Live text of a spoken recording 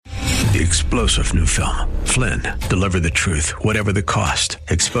The explosive new film, Flynn, deliver the truth, whatever the cost,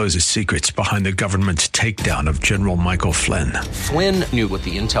 exposes secrets behind the government's takedown of General Michael Flynn. Flynn knew what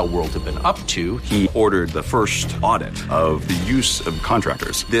the intel world had been up to. He ordered the first audit of the use of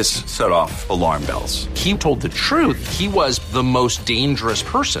contractors. This set off alarm bells. He told the truth. He was the most dangerous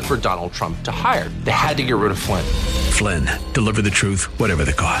person for Donald Trump to hire. They had to get rid of Flynn. Flynn, deliver the truth, whatever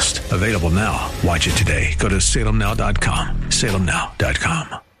the cost. Available now. Watch it today. Go to salemnow.com.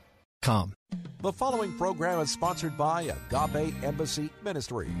 salemnow.com. The following program is sponsored by Agape Embassy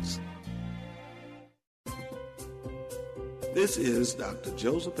Ministries. This is Dr.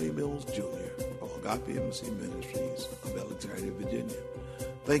 Joseph A. Mills Jr. of Agape Embassy Ministries of Alexandria, Virginia.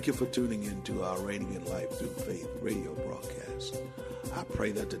 Thank you for tuning in to our Reigning in Life Through Faith radio broadcast. I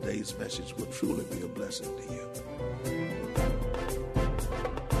pray that today's message will truly be a blessing to you.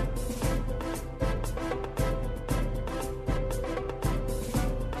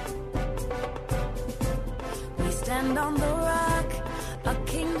 Stand on the rock, a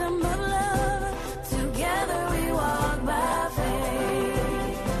kingdom of love. Together we walk by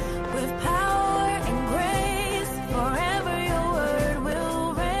faith. With power and grace, forever your word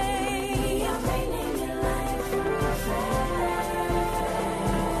will reign. We are reigning in life through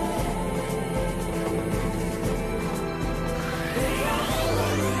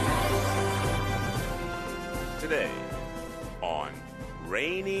faith. Today on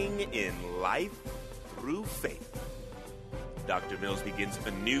Reigning in Life Through Faith, Dr. Mills begins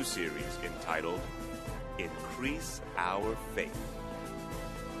a new series entitled Increase Our Faith.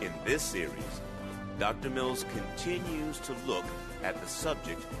 In this series, Dr. Mills continues to look at the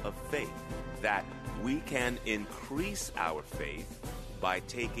subject of faith, that we can increase our faith by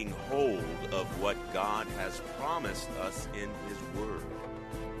taking hold of what God has promised us in His Word.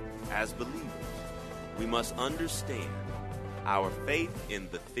 As believers, we must understand our faith in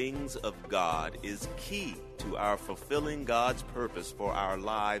the things of God is key to our fulfilling God's purpose for our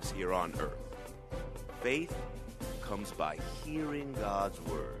lives here on earth. Faith comes by hearing God's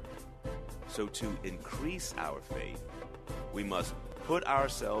word. So to increase our faith, we must put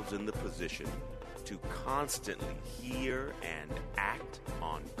ourselves in the position to constantly hear and act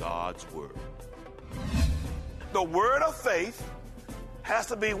on God's word. The word of faith has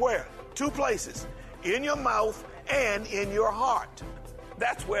to be where? Two places: in your mouth and in your heart.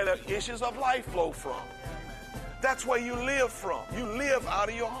 That's where the issues of life flow from. That's where you live from. You live out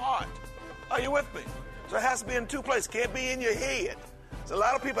of your heart. Are you with me? So it has to be in two places. Can't be in your head. So a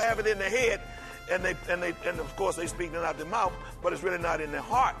lot of people have it in their head, and of course they speak it out their mouth, but it's really not in their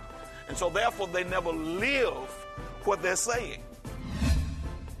heart. And so therefore they never live what they're saying.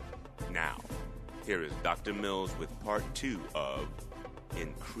 Now, here is Dr. Mills with part 2 of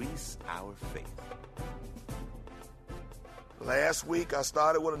Increase Our Faith. Last week I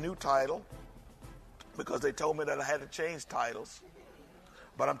started with a new title because they told me that I had to change titles.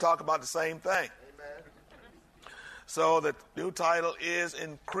 But I'm talking about the same thing. Amen. So the new title is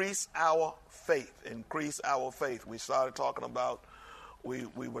Increase Our Faith. Increase Our Faith. We started talking about, we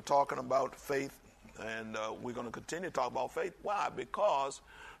were talking about faith, and we're going to continue to talk about faith. Why? Because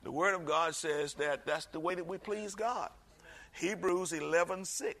the Word of God says that that's the way that we please God. Hebrews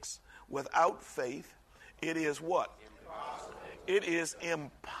 11:6. Without faith, it is what? It is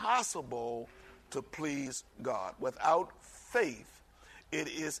impossible to please God. Without faith, it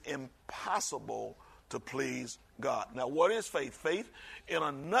is impossible to please God. Now, what is faith? Faith in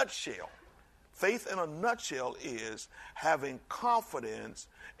a nutshell is having confidence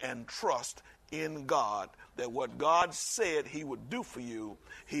and trust in God that what God said He would do for you,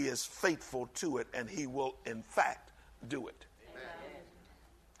 He is faithful to it, and He will, in fact, do it. Amen.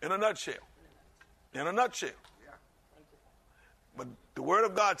 In a nutshell. But the Word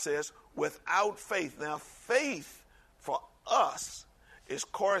of God says, without faith. Now, faith for us is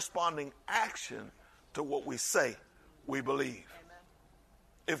corresponding action to what we say we believe. Amen.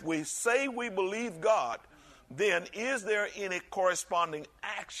 If we say we believe God, then is there any corresponding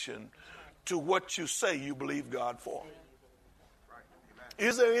action to what you say you believe God for?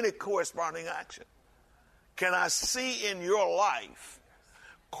 Is there any corresponding action? Can I see in your life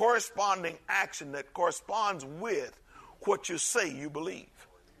corresponding action that corresponds with what you say you believe?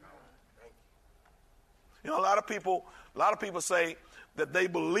 You know, a lot of people say that they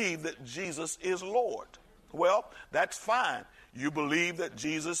believe that Jesus is Lord. Well, that's fine. You believe that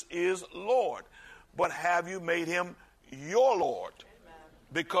Jesus is Lord, but have you made Him your Lord?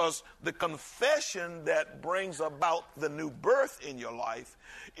 Because the confession that brings about the new birth in your life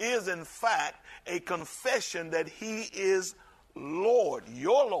is in fact a confession that He is Lord,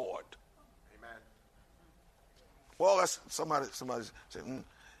 your Lord. Well, that's somebody said,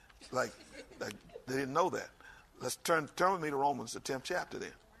 Like they didn't know that. Let's turn with me to Romans, the 10th chapter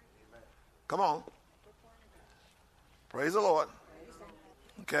then. Come on. Praise the Lord.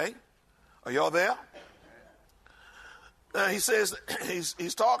 Okay. Are y'all there? He says,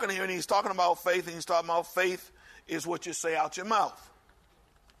 he's talking here, and he's talking about faith, and he's talking about faith is what you say out your mouth.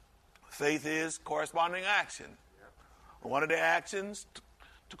 Faith is corresponding action. One of the actions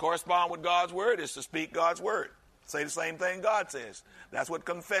to correspond with God's word is to speak God's word. Say the same thing God says. That's what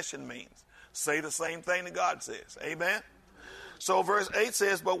confession means. Say the same thing that God says. Amen? So verse 8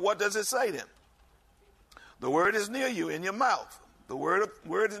 says, but what does it say then? The word is near you, in your mouth. The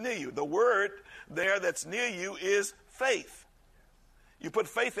word is near you. The word there that's near you is faith. You put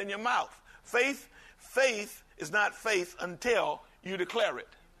faith in your mouth. Faith is not faith until you declare it.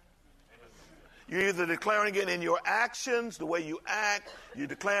 You're either declaring it in your actions, the way you act, you're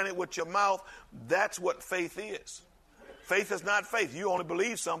declaring it with your mouth. That's what faith is. Faith is not faith. You only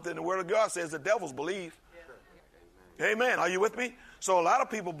believe something. The Word of God says the devils believe. Amen. Are you with me? So a lot of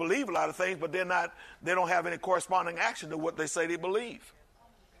people believe a lot of things, but they don't have any corresponding action to what they say they believe.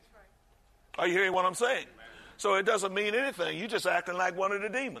 Are you hearing what I'm saying? So it doesn't mean anything. You're just acting like one of the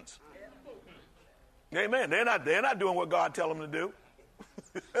demons. Amen. They're not doing what God tells them to do.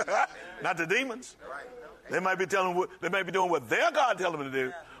 Not the demons. They might be doing what their God tells them to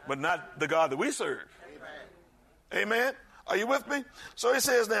do, but not the God that we serve. Amen. Are you with me? So he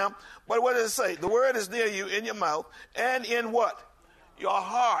says now, but what does it say? The word is near you, in your mouth, and in what? Your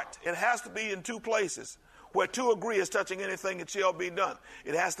heart. It has to be in two places. Where two agree is touching anything, it shall be done.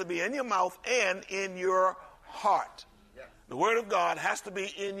 It has to be in your mouth and in your heart. The word of God has to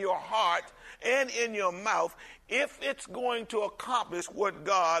be in your heart and in your mouth if it's going to accomplish what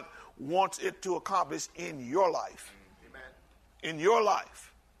God wants it to accomplish in your life. In your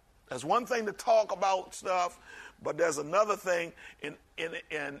life. There's one thing to talk about stuff, but there's another thing in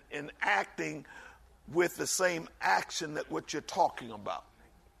acting with the same action that what you're talking about.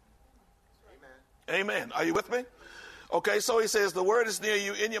 Amen. Are you with me? Okay, so he says the word is near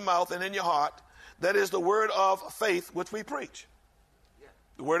you, in your mouth and in your heart. That is the word of faith which we preach.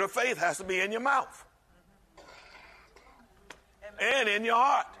 The word of faith has to be in your mouth. And in your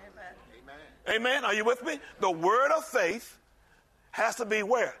heart. Amen. Are you with me? The word of faith has to be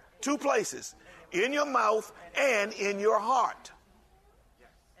where? Two places. In your mouth and in your heart.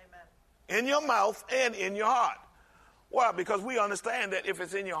 In your mouth and in your heart. Why? Because we understand that if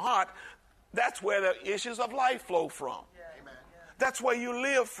it's in your heart, that's where the issues of life flow from. That's where you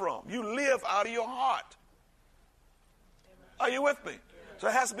live from. You live out of your heart. Are you with me? So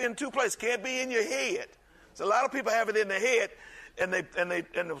it has to be in two places. Can't be in your head. So a lot of people have it in their head,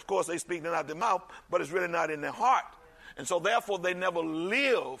 and of course they speak it out their mouth, but it's really not in their heart. And so therefore they never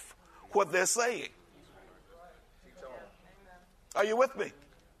live what they're saying. Are you with me?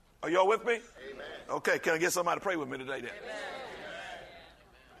 Are y'all with me? Amen. Okay, can I get somebody to pray with me today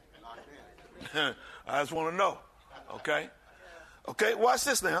then? I just want to know. Okay? Okay, watch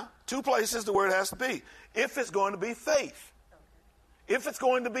this now. Two places the word has to be. If it's going to be faith. If it's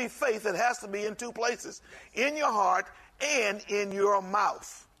going to be faith, it has to be in two places. In your heart and in your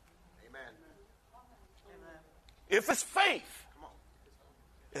mouth. Amen. If it's faith,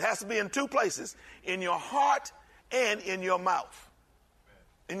 it has to be in two places. In your heart and in your mouth.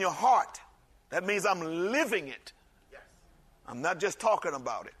 In your heart. That means I'm living it. I'm not just talking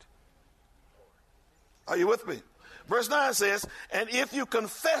about it. Are you with me? Verse 9 says, and if you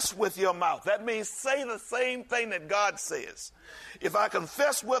confess with your mouth, that means say the same thing that God says. If I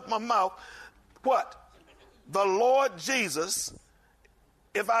confess with my mouth, what? The Lord Jesus.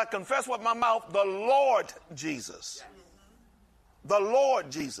 If I confess with my mouth, the Lord Jesus. The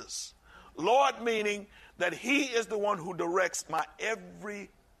Lord Jesus. Lord meaning that he is the one who directs my every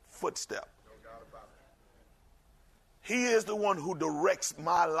footstep. He is the one who directs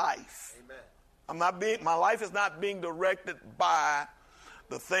my life. My life is not being directed by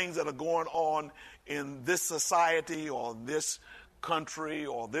the things that are going on in this society or this country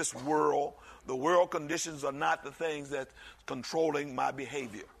or this world. The world conditions are not the things that's controlling my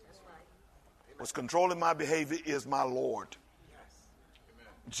behavior. What's controlling my behavior is my Lord,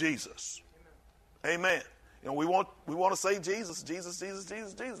 Jesus. Amen. You know, we want to say Jesus, Jesus, Jesus,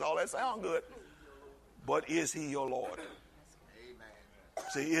 Jesus, Jesus. All that sounds good. But is he your Lord?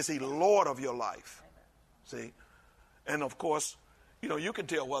 See, is he Lord of your life? See? And of course, you know, you can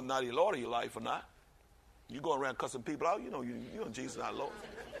tell whether or not he's Lord of your life or not. You go around cussing people out, you know Jesus is not Lord.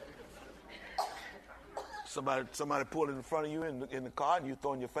 Somebody pulling in front of you in the car and you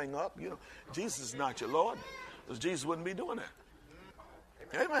throwing your finger up, you know, Jesus is not your Lord. Because Jesus wouldn't be doing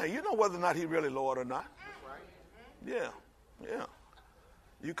that. Amen. You know whether or not he's really Lord or not. Yeah.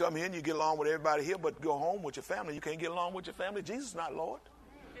 You come here and you get along with everybody here, but go home with your family. You can't get along with your family. Jesus is not Lord.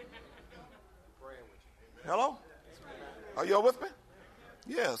 Hello? Are you all with me?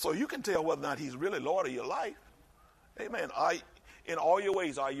 Yeah, so you can tell whether or not he's really Lord of your life. Amen. In all your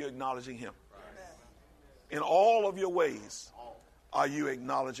ways, are you acknowledging him? In all of your ways, are you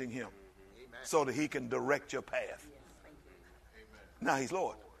acknowledging him so that he can direct your path? Now he's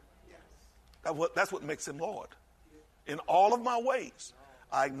Lord. That's what makes him Lord. In all of my ways,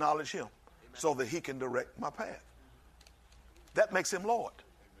 I acknowledge him so that he can direct my path. That makes him Lord.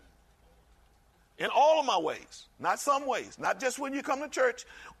 In all of my ways, not some ways, not just when you come to church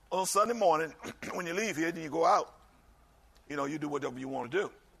on Sunday morning, when you leave here and you go out, you do whatever you want to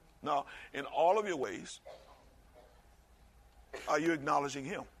do. No, in all of your ways, are you acknowledging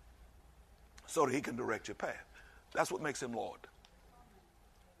him so that he can direct your path? That's what makes him Lord.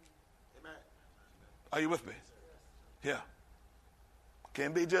 Amen. Are you with me? Yeah.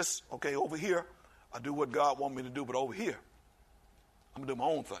 Can't be just, okay, over here, I do what God wants me to do, but over here, I'm going to do my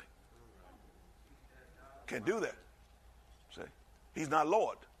own thing. Can't do that. See? He's not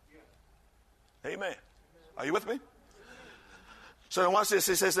Lord. Amen. Are you with me? So watch this.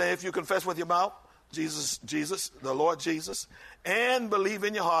 It says, if you confess with your mouth, Jesus, the Lord Jesus, and believe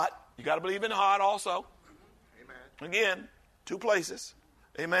in your heart. You got to believe in the heart also. Amen. Again, two places.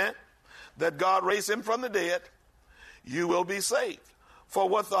 Amen. That God raised him from the dead, you will be saved. For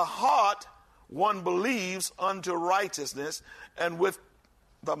with the heart one believes unto righteousness, and with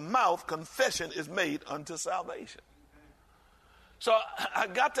the mouth confession is made unto salvation. So I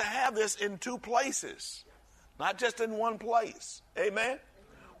got to have this in two places, not just in one place. Amen.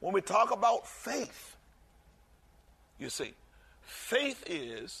 When we talk about faith, you see, faith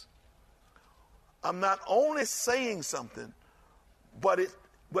is I'm not only saying something, but it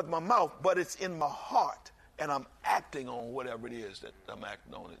with my mouth, but it's in my heart, and I'm acting on whatever it is that I'm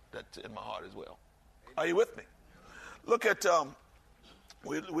acting on. That's in my heart as well. Are you with me? Look at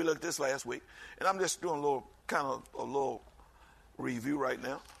we looked at this last week, and I'm just doing a little review right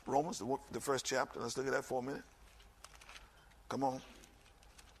now. Romans, the first chapter. Let's look at that for a minute. Come on.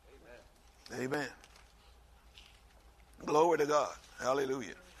 Amen. Glory to God.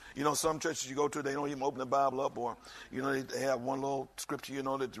 Hallelujah. Some churches you go to, they don't even open the Bible up, or, they have one little scripture,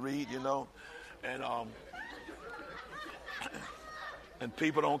 that to read, and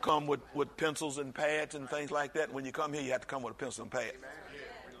people don't come with pencils and pads and things like that. When you come here, you have to come with a pencil and pad.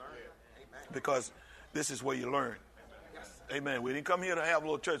 Because this is where you learn. Amen. We didn't come here to have a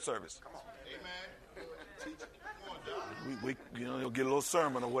little church service. We you'll get a little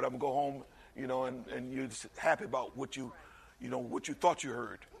sermon or whatever, go home, and you're just happy about what you thought you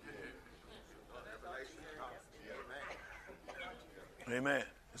heard. Amen.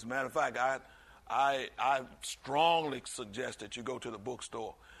 As a matter of fact, I strongly suggest that you go to the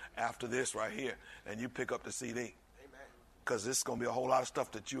bookstore after this right here and you pick up the CD. Because this is going to be a whole lot of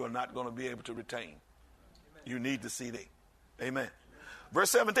stuff that you are not going to be able to retain. You need the CD. Amen.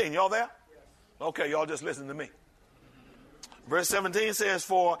 Verse 17, y'all there? Okay, y'all just listen to me. Verse 17 says,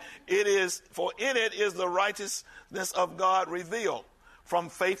 for in it is the righteousness of God revealed from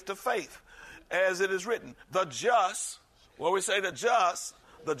faith to faith, as it is written, the just, well, we say the just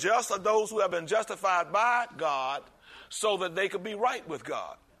are those who have been justified by God so that they could be right with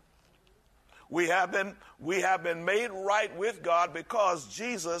God. We have been made right with God because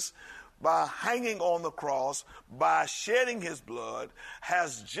Jesus, by hanging on the cross, by shedding his blood,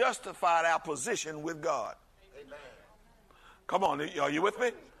 has justified our position with God. Amen. Come on, are you with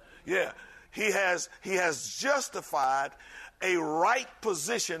me? Yeah. He has justified a right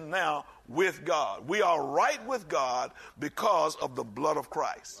position now with God. We are right with God because of the blood of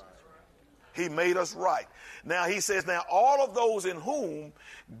Christ. He made us right. Now he says, now all of those in whom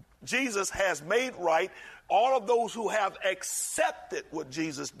Jesus has made right, all of those who have accepted what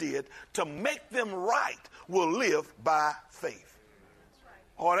Jesus did to make them right will live by faith.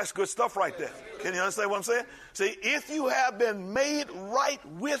 Oh, that's good stuff right there. Can you understand what I'm saying? See, if you have been made right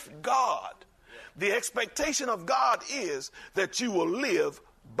with God, the expectation of God is that you will live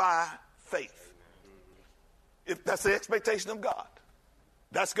by faith. If that's the expectation of God.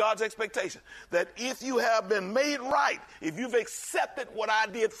 That's God's expectation. That if you have been made right, if you've accepted what I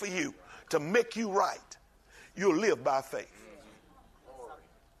did for you to make you right, you'll live by faith.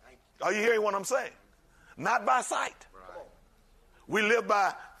 Are you hearing what I'm saying? Not by sight. We live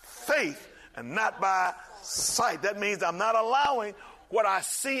by faith and not by sight. That means I'm not allowing what I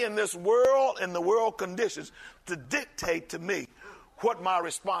see in this world and the world conditions to dictate to me what my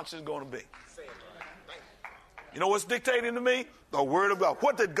response is going to be. You know what's dictating to me? The word of God.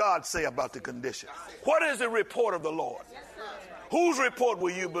 What did God say about the condition? What is the report of the Lord? Whose report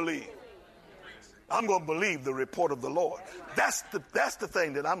will you believe? I'm going to believe the report of the Lord. That's the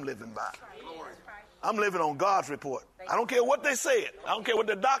thing that I'm living by. I'm living on God's report. I don't care what they said. I don't care what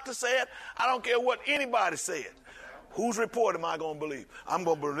the doctor said. I don't care what anybody said. Whose report am I going to believe? I'm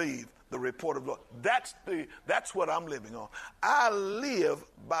going to believe the report of the Lord. That's what I'm living on. I live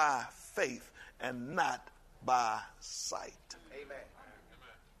by faith and not by sight. Amen.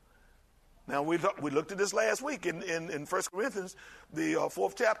 Now, we looked at this last week in 1 Corinthians, the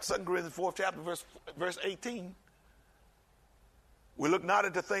 4th chapter, 2 Corinthians 4th chapter, verse 18. We look not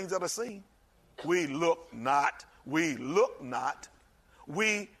at the things that are seen. We look not.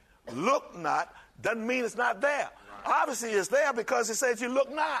 Doesn't mean it's not there. Obviously, it's there because it says you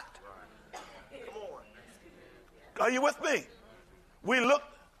look not. Are you with me? We look.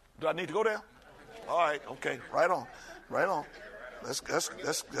 Do I need to go there? All right. Okay. Right on. Let's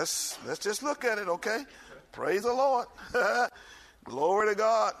just look at it. Okay. Praise the Lord. Glory to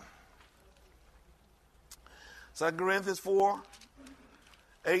God. 2 Corinthians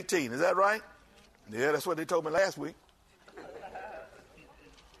 4:18. Is that right? Yeah, that's what they told me last week.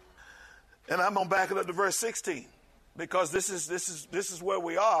 And I'm gonna back it up to verse 16 because this is where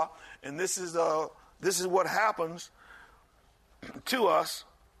we are, and this is what happens to us.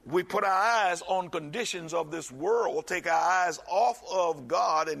 We put our eyes on conditions of this world, take our eyes off of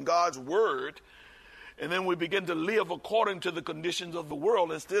God and God's word, and then we begin to live according to the conditions of the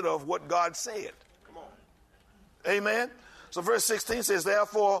world instead of what God said. Come on. Amen. So verse 16 says,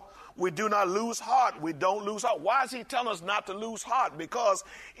 therefore, we do not lose heart. We don't lose heart. Why is he telling us not to lose heart? Because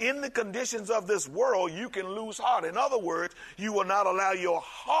in the conditions of this world, you can lose heart. In other words, you will not allow your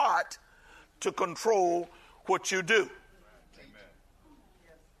heart to control what you do.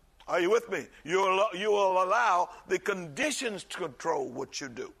 Are you with me? You will allow the conditions to control what you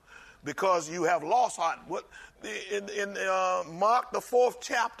do because you have lost heart. In Mark, the 4th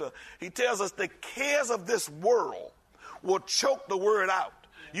chapter, he tells us the cares of this world will choke the word out.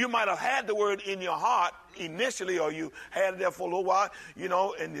 You might have had the word in your heart initially, or you had it there for a little while,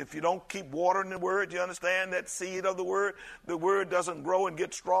 and if you don't keep watering the word, you understand that seed of the word doesn't grow and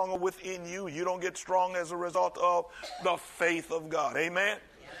get stronger within you. You don't get strong as a result of the faith of God. Amen?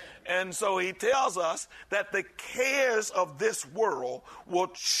 And so he tells us that the cares of this world will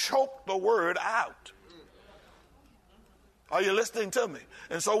choke the word out. Are you listening to me?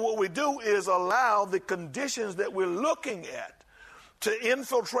 And so what we do is allow the conditions that we're looking at to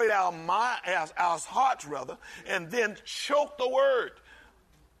infiltrate our hearts, and then choke the word.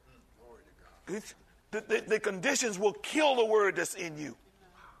 The conditions will kill the word that's in you.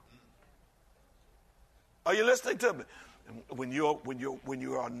 Are you listening to me? When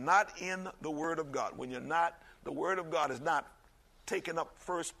you are not in the Word of God, the Word of God is not taking up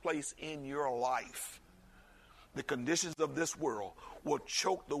first place in your life, the conditions of this world will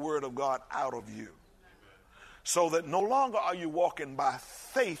choke the Word of God out of you. So that no longer are you walking by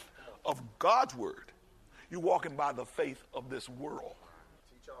faith of God's Word. You're walking by the faith of this world.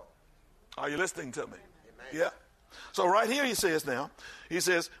 Are you listening to me? Yeah. So right here he says,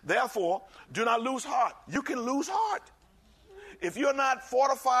 therefore, do not lose heart. You can lose heart. If you're not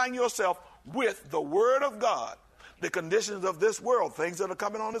fortifying yourself with the Word of God, the conditions of this world, things that are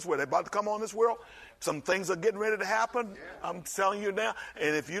coming on this world, they're about to come on this world. Some things are getting ready to happen. I'm telling you now.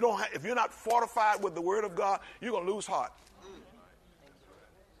 And if you're not fortified with the Word of God, you're going to lose heart.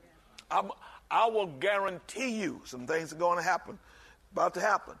 I will guarantee you some things are going to happen, about to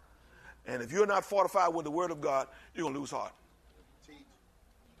happen. And if you're not fortified with the Word of God, you're going to lose heart.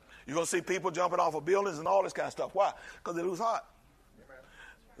 You're going to see people jumping off of buildings and all this kind of stuff. Why? Because they lose heart.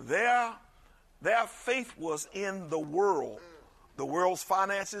 Their faith was in the world, the world's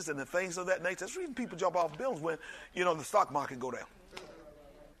finances and the things of that nature. That's the reason people jump off buildings when, the stock market go down.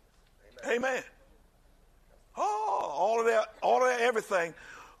 Amen. Oh, all of that, everything.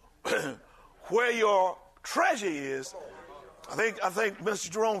 Where your treasure is, I think Mr.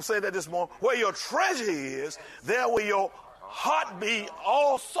 Jerome said that this morning. Where your treasure is, there will your heart be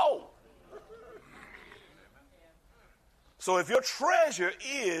also. So if your treasure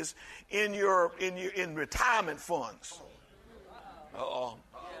is in retirement funds, I'm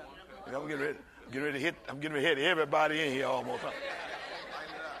getting ready to hit everybody in here almost.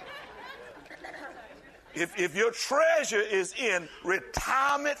 If your treasure is in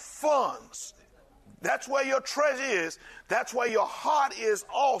retirement funds, that's where your treasure is. That's where your heart is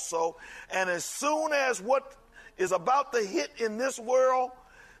also. And as soon as what is about to hit in this world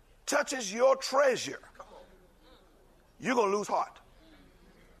touches your treasure, you're going to lose heart.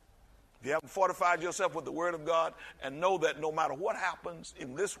 If you haven't fortified yourself with the Word of God and know that no matter what happens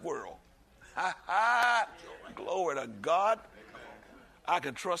in this world, glory to God, I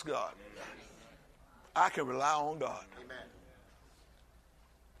can trust God. I can rely on God.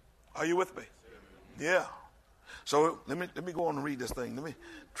 Are you with me? Yeah. So let me go on and read this thing.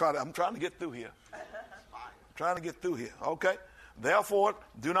 I'm trying to get through here. Okay. Therefore,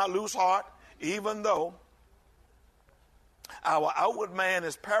 do not lose heart, even though our outward man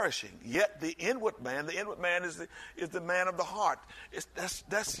is perishing, yet the inward man is the man of the heart.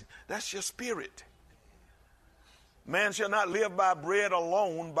 That's your spirit. Man shall not live by bread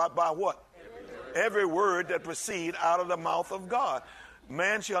alone, but by what? Every word that proceeds out of the mouth of God.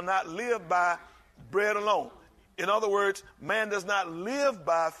 Man shall not live by bread alone. In other words, man does not live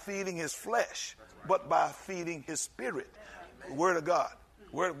by feeding his flesh, but by feeding his spirit. The Word of God.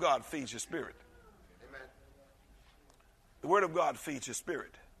 The Word of God feeds your spirit. The Word of God feeds your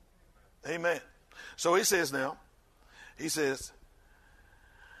spirit. Amen. So he says,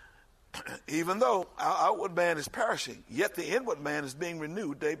 even though our outward man is perishing, yet the inward man is being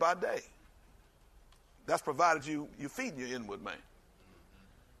renewed day by day. That's provided you feed your inward man.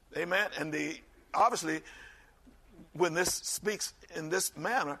 Amen. And obviously, when this speaks in this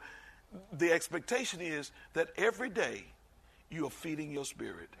manner, the expectation is that every day you are feeding your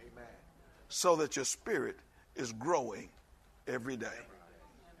spirit. Amen. So that your spirit is growing every day.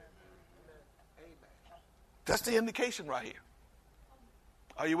 That's the indication right here.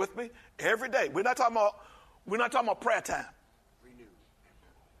 Are you with me? Every day. We're not talking about prayer time.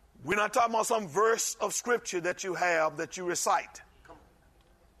 We're not talking about some verse of scripture that you have that you recite.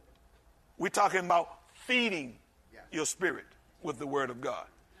 We're talking about feeding your spirit with the Word of God.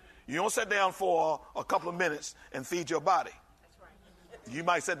 You don't sit down for a couple of minutes and feed your body. You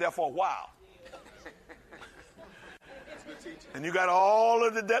might sit there for a while. And you got all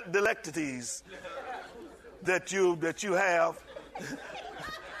of the delectities that you have,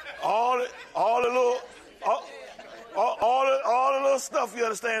 all the little stuff, you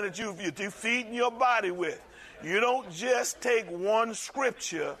understand, that you're feeding your body with. You don't just take one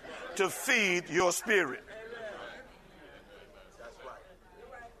scripture to feed your spirit.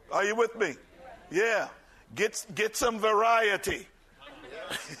 Are you with me? Yeah. Get some variety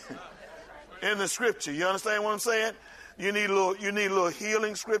in the scripture. You understand what I'm saying? You need a little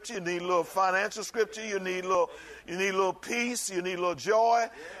healing scripture. You need a little financial scripture. You need a little peace. You need a little joy.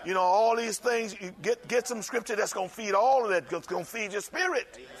 You know, all these things. You get some scripture that's going to feed all of that. That's going to feed your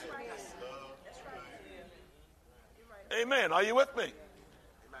spirit. Amen. Are you with me?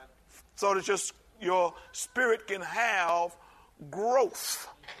 So that your spirit can have growth.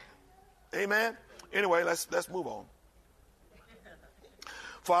 Amen. Anyway, let's move on.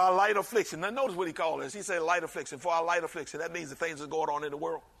 For our light affliction. Now notice what he called this. He said light affliction. For our light affliction. That means the things that are going on in the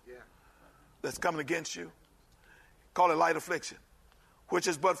world that's coming against you. Call it light affliction. Which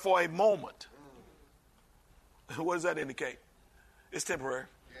is but for a moment. What does that indicate? It's temporary.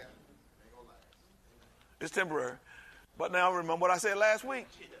 It's temporary. But now remember what I said last week.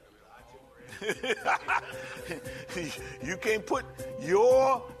 You can't put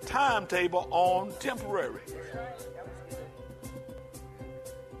your timetable on temporary.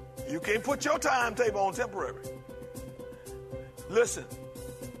 You can't put your timetable on temporary. Listen,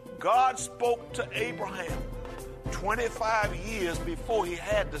 God spoke to Abraham 25 years before he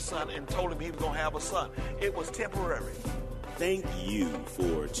had the son and told him he was going to have a son. It was temporary. Thank you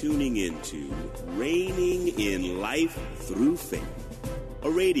for tuning into Reigning in Life Through Faith, a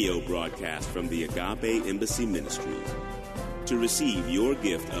radio broadcast from the Agape Embassy Ministries. To receive your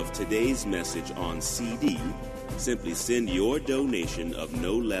gift of today's message on CD, simply send your donation of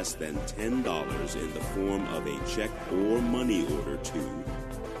no less than $10 in the form of a check or money order to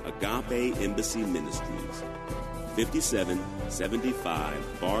Agape Embassy Ministries,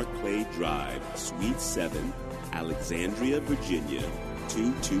 5775 Barclay Drive, Suite 7, Alexandria, Virginia,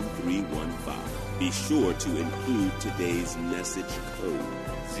 22315. Be sure to include today's message code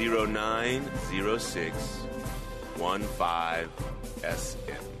 090615SM.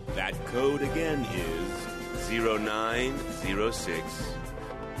 That code again is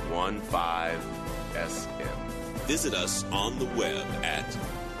 090615SM. Visit us on the web at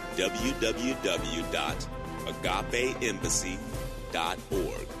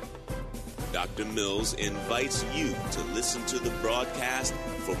www.agapeembassy.org. Dr. Mills invites you to listen to the broadcast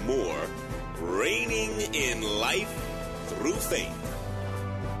for more Reigning in Life Through Faith.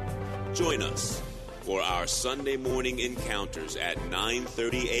 Join us for our Sunday morning encounters at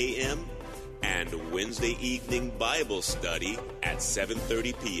 9:30 a.m. and Wednesday evening Bible study at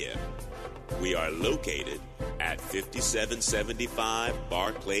 7:30 p.m. We are located at 5775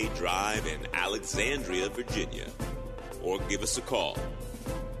 Barclay Drive in Alexandria, Virginia. Or give us a call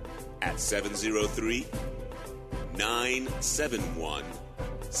at 703-985-2714.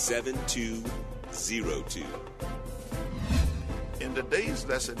 971-7202. In today's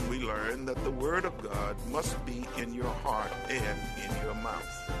lesson, we learn that the Word of God must be in your heart and in your mouth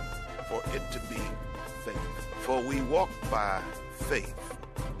for it to be faith. For we walk by faith,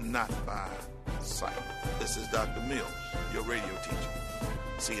 not by sight. This is Dr. Mills, your radio teacher.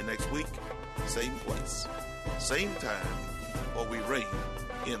 See you next week, same place, same time, where we reign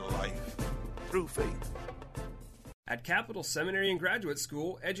in life through faith. At Capital Seminary and Graduate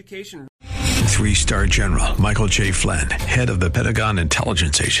School, education. 3-star General Michael J. Flynn, head of the Pentagon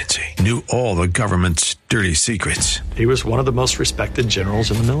Intelligence Agency, knew all the government's dirty secrets. He was one of the most respected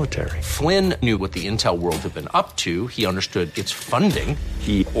generals in the military. Flynn knew what the intel world had been up to. He understood its funding.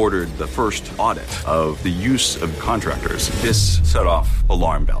 He ordered the first audit of the use of contractors. This set off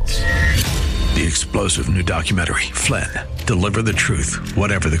alarm bells. The explosive new documentary, Flynn, Deliver the Truth,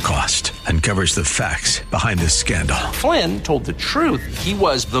 Whatever the Cost, uncovers the facts behind this scandal. Flynn told the truth. He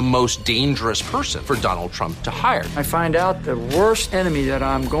was the most dangerous person for Donald Trump to hire. I find out the worst enemy that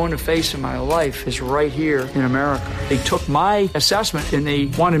I'm going to face in my life is right here in America. They took my assessment and they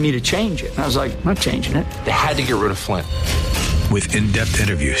wanted me to change it. And I was like, I'm not changing it. They had to get rid of Flynn. With in-depth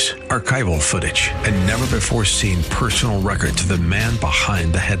interviews, archival footage, and never-before-seen personal records of the man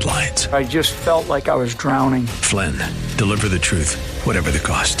behind the headlines. I just felt like I was drowning. Flynn, Deliver the Truth, Whatever the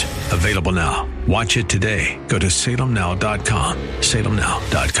Cost. Available now. Watch it today. Go to salemnow.com.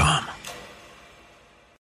 salemnow.com.